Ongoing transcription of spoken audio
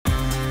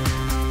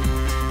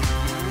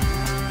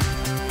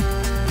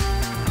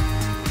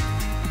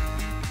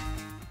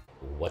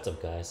What's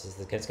up, guys? This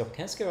is the Kensuke from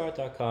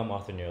KensukeArt.com,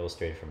 author and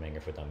illustrator for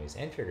manga for dummies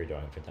and figure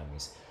drawing for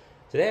dummies.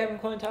 Today I'm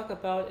going to talk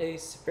about a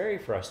very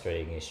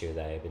frustrating issue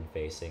that I've been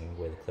facing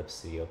with Clip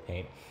Studio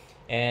Paint.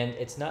 And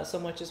it's not so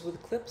much as with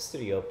Clip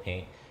Studio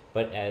Paint,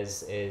 but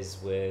as is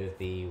with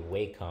the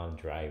Wacom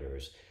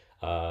drivers.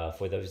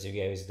 For those of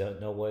you guys who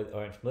don't know what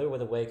aren't familiar with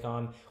the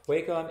Wacom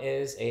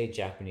is a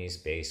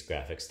Japanese-based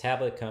graphics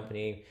tablet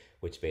company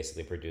which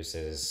basically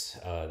produces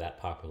that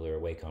popular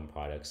Wacom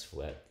products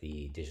that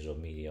the digital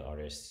media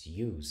artists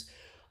use.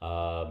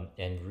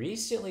 And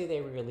recently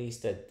they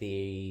released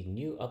the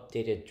new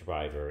updated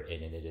driver,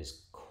 and it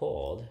is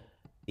called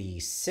the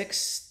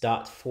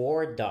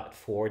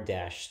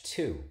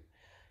 6.4.4-2.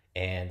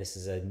 And this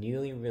is a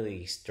newly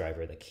released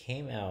driver that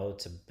came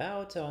out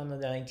about on the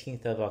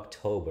 19th of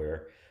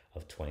October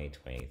of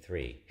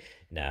 2023.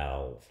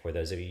 Now, for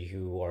those of you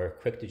who are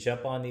quick to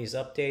jump on these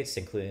updates,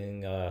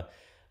 including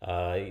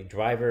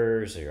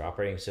drivers or your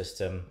operating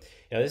system,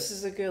 this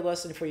is a good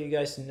lesson for you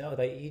guys to know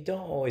that you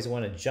don't always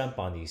want to jump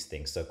on these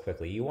things so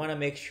quickly. You want to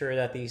make sure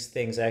that these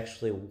things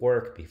actually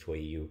work before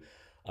you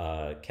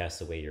cast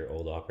away your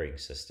old operating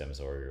systems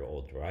or your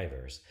old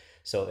drivers.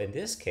 So in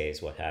this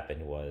case, what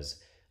happened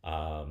was,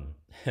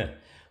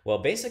 well,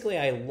 basically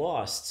I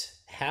lost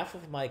half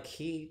of my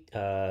key,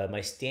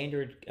 my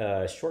standard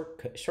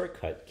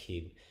shortcut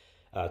key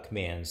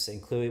commands,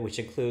 which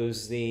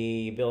includes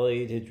the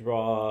ability to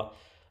draw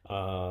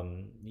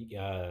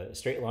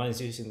straight lines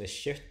using the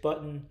shift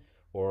button,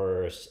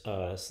 or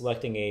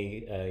selecting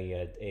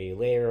a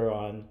layer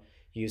on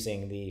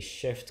using the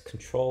shift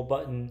control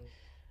button,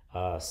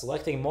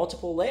 selecting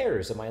multiple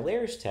layers of my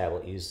layers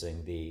tablet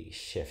using the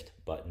shift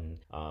button.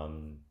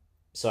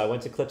 So I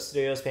went to Clip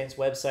Studio Paint's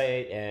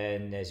website,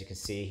 and as you can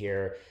see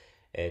here,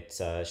 it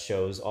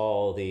shows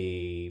all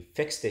the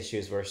fixed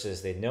issues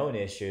versus the known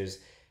issues.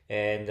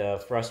 And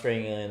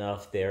frustratingly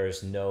enough,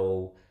 there's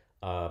no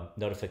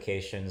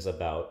notifications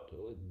about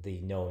the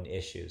known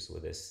issues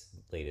with this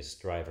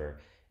latest driver.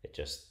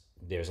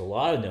 There's a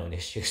lot of known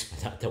issues,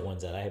 but not the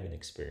ones that I have been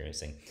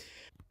experiencing.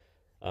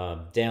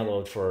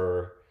 Download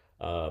for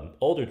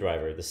older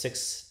driver, the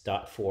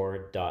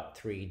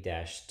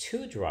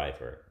 6.4.3-2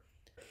 driver.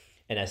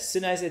 And as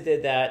soon as I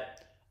did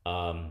that,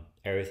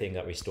 everything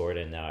got restored,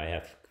 and now I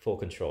have full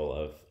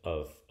control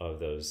of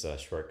those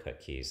shortcut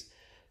keys.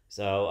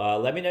 So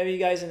let me know, you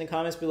guys, in the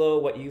comments below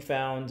what you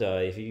found.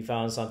 If you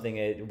found something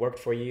that worked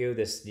for you,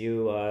 this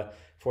new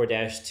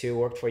 4-2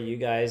 worked for you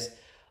guys.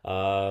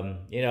 All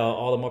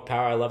the more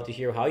power. I love to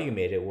hear how you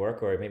made it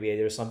work, or maybe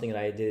there's something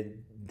that I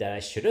did that I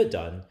should have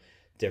done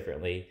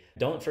differently.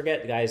 Don't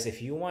forget, guys,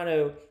 if you want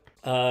to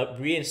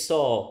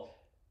reinstall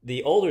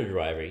the older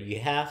driver, you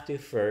have to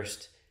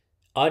first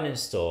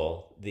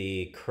uninstall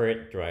the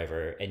current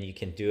driver, and you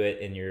can do it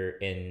in your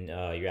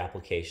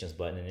applications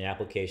button. In the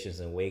applications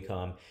in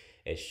Wacom,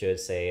 it should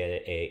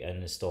say an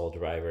uninstall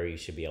driver. You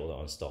should be able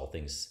to install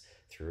things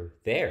through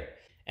there.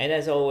 And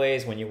as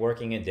always, when you're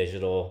working in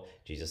digital,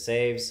 Jesus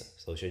saves,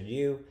 so should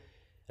you.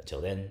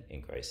 Until then,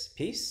 in Christ's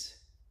peace,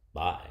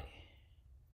 bye.